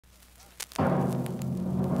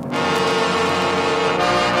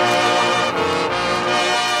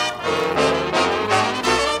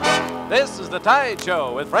The Tide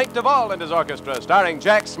Show with Frank Duvall and his orchestra, starring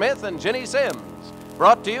Jack Smith and Ginny Sims.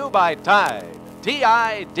 Brought to you by Tide,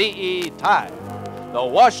 T-I-D-E, Tide. The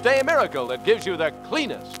wash day miracle that gives you the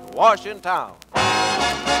cleanest wash in town.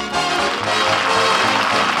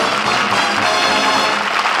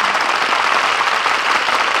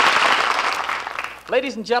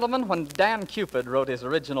 Ladies and gentlemen, when Dan Cupid wrote his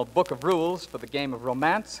original book of rules for the game of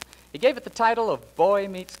romance, he gave it the title of Boy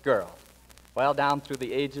Meets Girl. Well, down through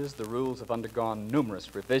the ages, the rules have undergone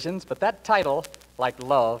numerous revisions, but that title, like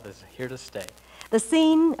love, is here to stay. The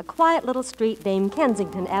scene, a quiet little street named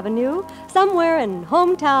Kensington Avenue, somewhere in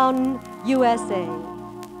hometown, USA.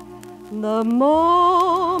 The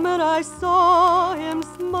moment I saw him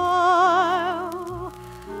smile,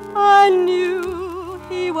 I knew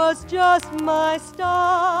he was just my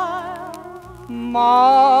style.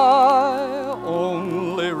 My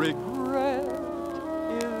only regret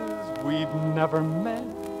is we'd never met,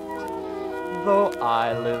 though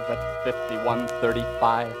I live at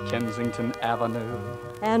 5135 Kensington Avenue.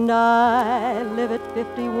 And I live at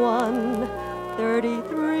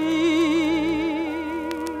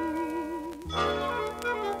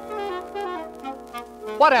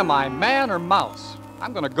 5133. What am I, man or mouse?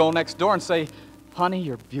 I'm gonna go next door and say, honey,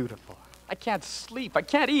 you're beautiful. I can't sleep, I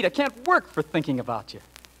can't eat, I can't work for thinking about you.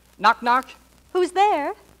 Knock, knock. Who's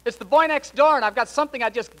there? It's the boy next door, and I've got something I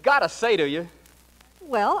just gotta say to you.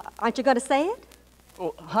 Well, aren't you going to say it?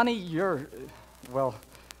 Well, honey, you're... well,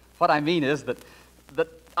 what I mean is that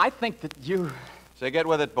I think that you... So get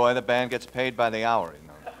with it, boy. The band gets paid by the hour, you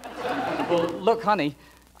know. Well, look, honey,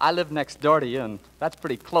 I live next door to you, and that's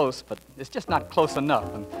pretty close, but it's just not close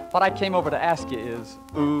enough. And what I came over to ask you is,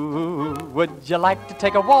 ooh, would you like to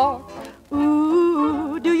take a walk?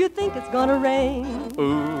 Ooh, do you think it's gonna rain?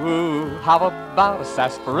 Ooh, how about a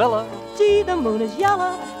sarsaparilla? Gee, the moon is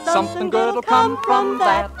yellow. Something good'll come from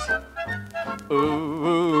that.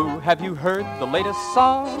 Ooh, have you heard the latest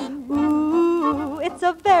song? Ooh, it's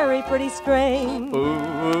a very pretty strain.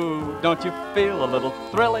 Ooh, don't you feel a little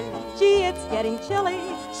thrilly? Gee, it's getting chilly.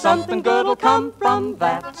 Something good'll come from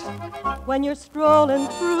that. When you're strolling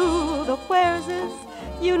through the whereses,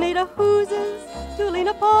 you need a whooses to lean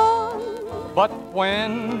upon. But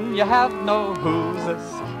when you have no whooses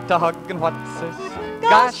to hug and what's this,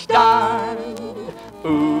 gosh darn.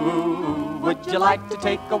 Ooh, would you like to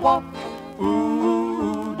take a walk?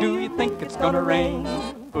 Ooh, do you think it's gonna rain?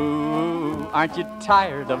 Ooh, aren't you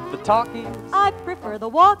tired of the talkies? I prefer the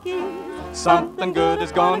walkies. Something good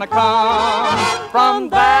is gonna come from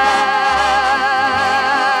that.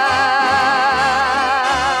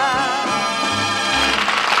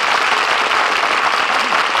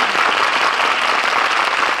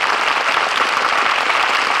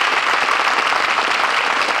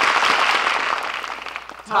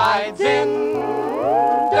 Tide's in,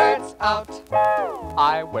 dirt's out.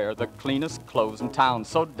 I wear the cleanest clothes in town,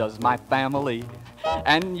 so does my family.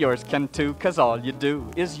 And yours can too, 'cause all you do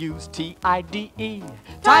is use T-I-D-E.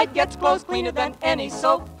 Tide gets clothes cleaner than any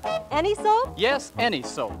soap. Any soap? Yes, any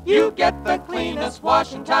soap. You get the cleanest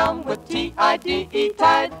wash in town with T-I-D-E,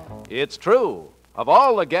 Tide. It's true. Of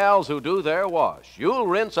all the gals who do their wash, you'll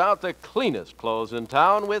rinse out the cleanest clothes in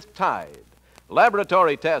town with Tide.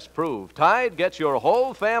 Laboratory tests prove Tide gets your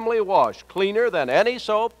whole family wash cleaner than any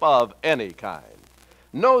soap of any kind.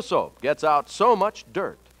 No soap gets out so much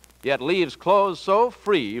dirt, yet leaves clothes so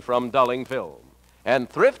free from dulling film. And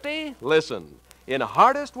thrifty? Listen, in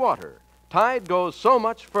hardest water, Tide goes so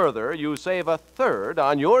much further you save a third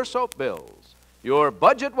on your soap bills. Your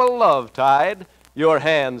budget will love Tide, your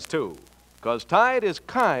hands too, 'cause Tide is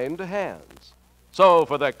kind to hands. So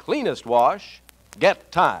for the cleanest wash,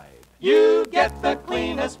 get Tide. You get the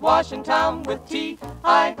cleanest wash in town with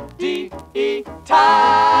T-I-D-E,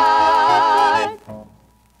 Tide.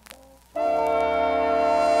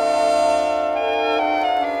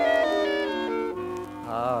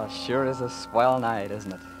 Oh, sure is a swell night,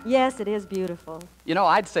 isn't it? Yes, it is beautiful. You know,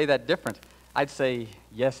 I'd say that different. I'd say,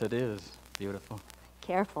 yes, it is beautiful.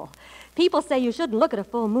 Careful. People say you shouldn't look at a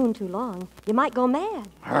full moon too long. You might go mad.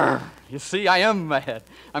 You see, I am mad.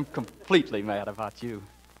 I'm completely mad about you.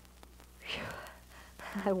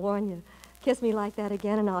 I warn you, kiss me like that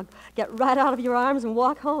again and I'll get right out of your arms and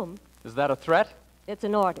walk home. Is that a threat? It's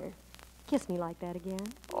an order. Kiss me like that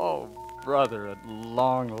again. Oh, brother, at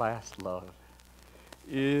long last, love.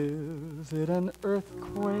 Is it an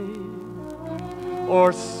earthquake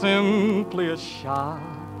or simply a shock?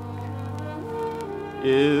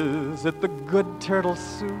 Is it the good turtle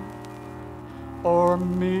soup or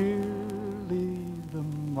merely the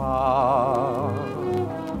mark?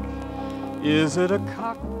 Is it a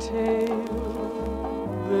cocktail,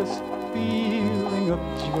 this feeling of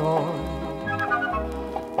joy?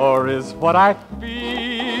 Or is what I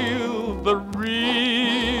feel the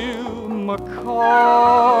real McCoy?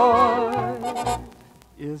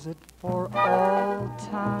 Is it for all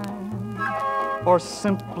time, or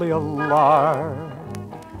simply a lark?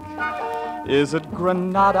 Is it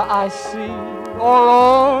Granada I see, or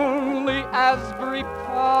only Asbury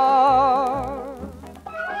Park?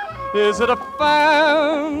 Is it a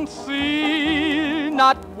fancy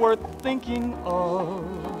not worth thinking of?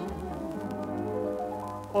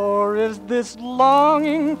 Or is this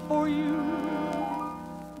longing for you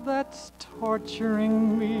that's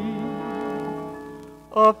torturing me?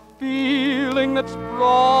 A feeling that's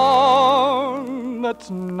wrong, that's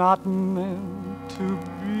not meant to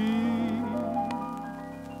be?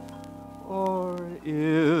 Or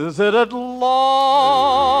is it at long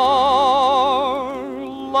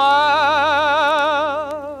last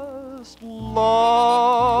love?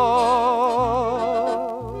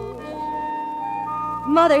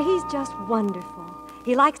 Mother, he's just wonderful.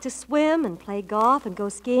 He likes to swim and play golf and go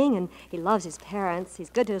skiing, and he loves his parents. He's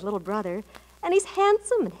good to his little brother. And he's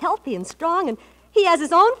handsome and healthy and strong, and he has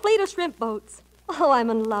his own fleet of shrimp boats. Oh, I'm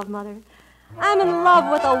in love, Mother. I'm in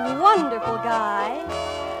love with a wonderful guy.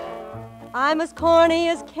 I'm as corny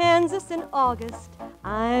as Kansas in August.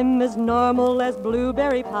 I'm as normal as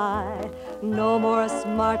blueberry pie. No more a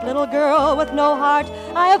smart little girl with no heart.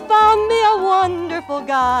 I have found me a wonderful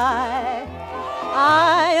guy.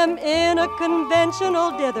 I am in a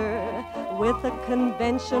conventional dither with a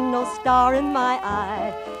conventional star in my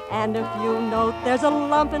eye. And if you'll note, there's a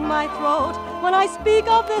lump in my throat when I speak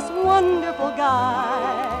of this wonderful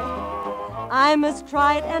guy. I'm as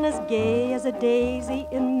trite and as gay as a daisy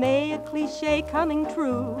in May, a cliche coming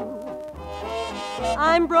true.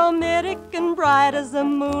 I'm bromidic and bright as a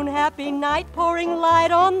moon, happy night pouring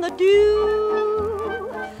light on the dew.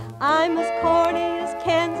 I'm as corny as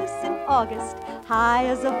Kansas in August, high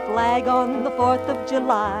as a flag on the 4th of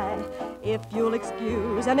July. If you'll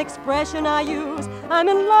excuse an expression I use, I'm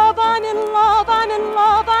in love, I'm in love, I'm in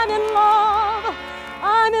love, I'm in love.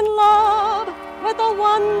 I'm in love with a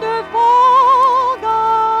wonderful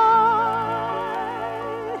guy.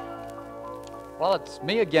 Well, it's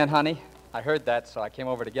me again, honey. I heard that, so I came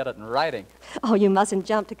over to get it in writing. Oh, you mustn't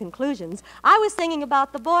jump to conclusions. I was singing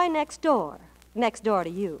about the boy next door to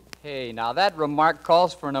you. Hey, now that remark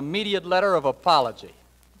calls for an immediate letter of apology.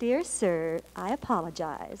 Dear sir, I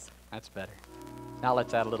apologize. That's better. Now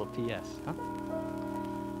let's add a little P.S., huh?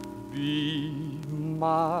 Be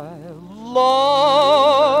my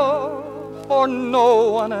love, for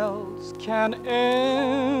no one else can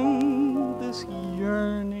end this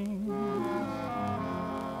yearning,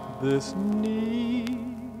 this need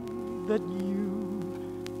that you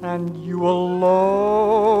and you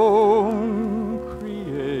alone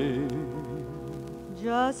create.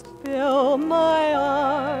 Just fill my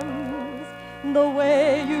arms the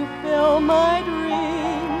way you fill my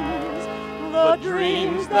dreams, the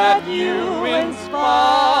dreams that you inspire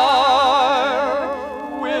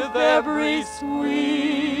with every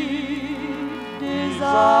sweet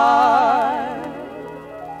desire.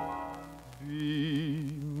 Be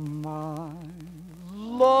my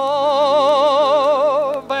love,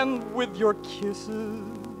 and with your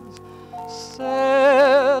kisses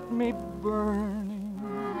set me burning.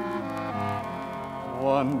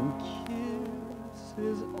 One kiss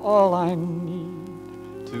is all I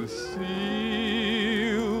need to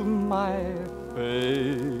seal my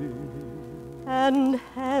fate. And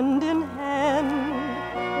hand in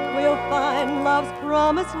hand, we'll find love's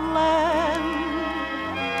promised land.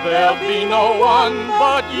 There'll be no one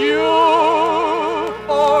but you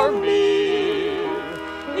for me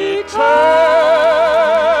eternally.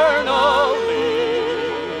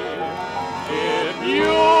 If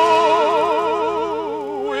you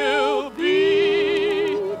will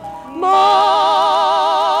be my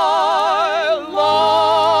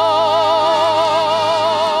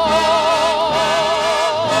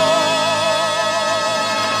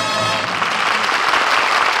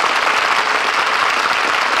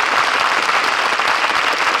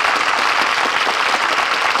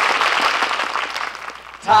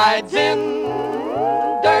tide's in,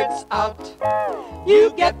 dirt's out.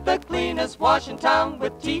 You get the cleanest wash in town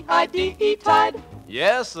with T-I-D-E, Tide.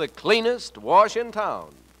 Yes, the cleanest wash in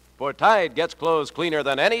town. For Tide gets clothes cleaner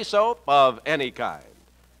than any soap of any kind.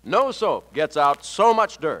 No soap gets out so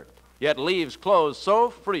much dirt, yet leaves clothes so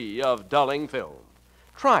free of dulling film.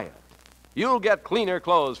 Try it. You'll get cleaner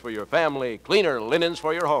clothes for your family, cleaner linens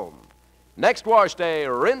for your home. Next wash day,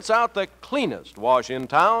 rinse out the cleanest wash in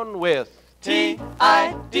town with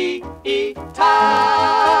T-I-D-E,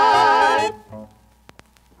 Tide.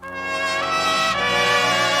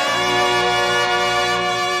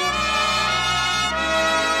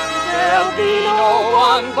 there'll be no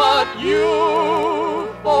one but you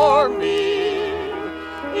for me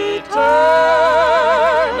eternally.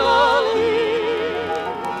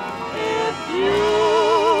 If you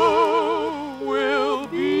will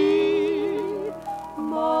be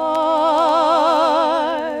my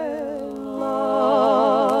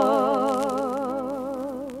love.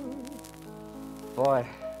 Boy,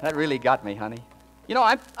 that really got me, honey. You know,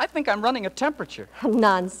 I think I'm running a temperature.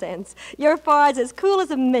 Nonsense. Your forehead's as cool as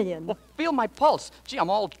a million. Well, feel my pulse. Gee, I'm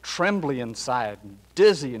all trembly inside, and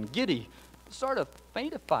dizzy and giddy, sort of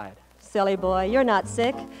faintified. Silly boy, you're not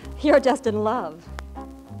sick. You're just in love.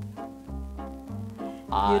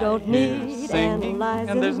 You don't need analyzing.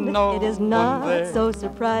 And there's no it is one not there. so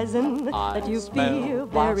surprising that you feel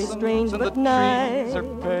very strange but nice.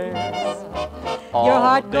 Your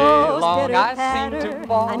heart goes pitter-patter.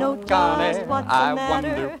 I know just what's the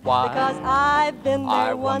matter because I've been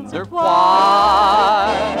there once or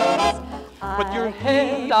twice. Put your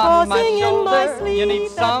head on my shoulder. You need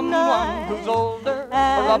someone who's older.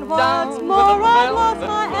 And once more I lost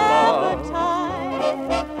my appetite.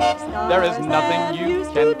 There is nothing you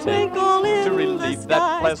can take to relieve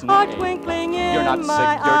that pleasant ache. You're not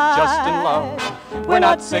sick, you're just in love. We're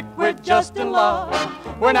not sick, we're just in love.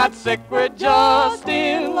 We're not sick, we're just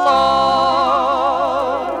in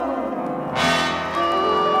love.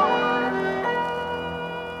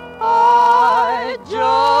 I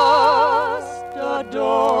just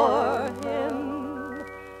adore him,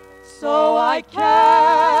 so I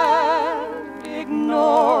can't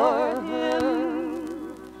ignore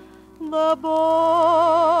him. The boy,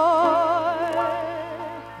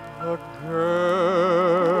 the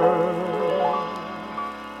girl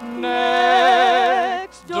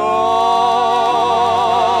next door.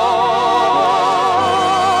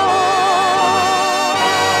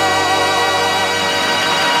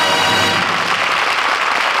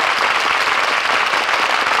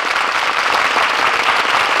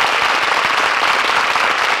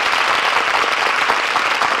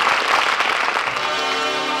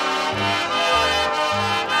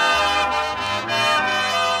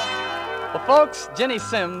 Well, folks, Jenny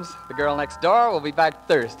Sims, the girl next door, will be back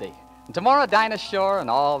Thursday. And tomorrow, Dinah Shore and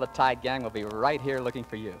all the Tide gang will be right here looking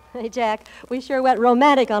for you. Hey, Jack, we sure went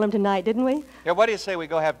romantic on him tonight, didn't we? Yeah, what do you say we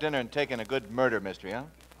go have dinner and take in a good murder mystery, huh?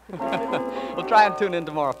 We'll try and tune in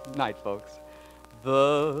tomorrow night, folks.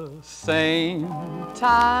 The same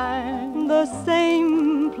time, The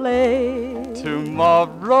same place.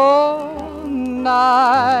 tomorrow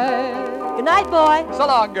night. Good night, boy. So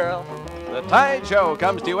long, girl. The Tide Show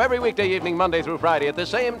comes to you every weekday evening, Monday through Friday at the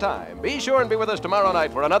same time. Be sure and be with us tomorrow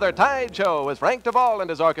night for another Tide Show with Frank Duvall and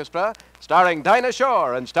his orchestra, starring Dinah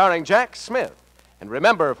Shore and starring Jack Smith. And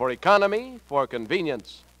remember, for economy, for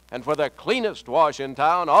convenience, and for the cleanest wash in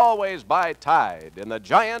town, always buy Tide in the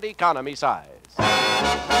giant economy size.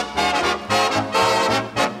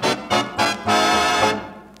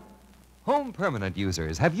 Home permanent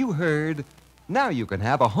users, have you heard? Now you can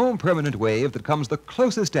have a home permanent wave that comes the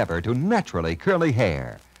closest ever to naturally curly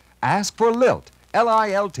hair. Ask for Lilt,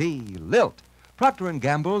 L-I-L-T, Lilt, Procter &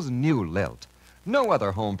 Gamble's new Lilt. No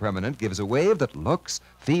other home permanent gives a wave that looks,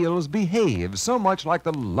 feels, behaves so much like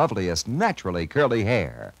the loveliest naturally curly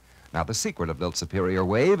hair. Now, the secret of Lilt's superior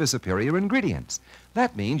wave is superior ingredients.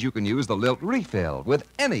 That means you can use the Lilt refill with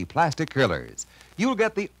any plastic curlers. You'll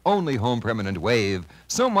get the only home permanent wave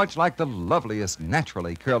so much like the loveliest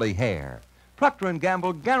naturally curly hair. Procter &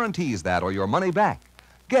 Gamble guarantees that or your money back.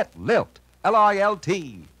 Get Lilt,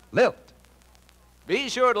 L-I-L-T, Lilt. Be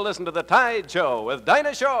sure to listen to the Tide Show with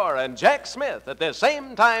Dinah Shore and Jack Smith at the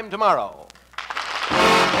same time tomorrow.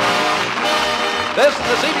 This is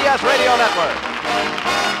the CBS Radio Network.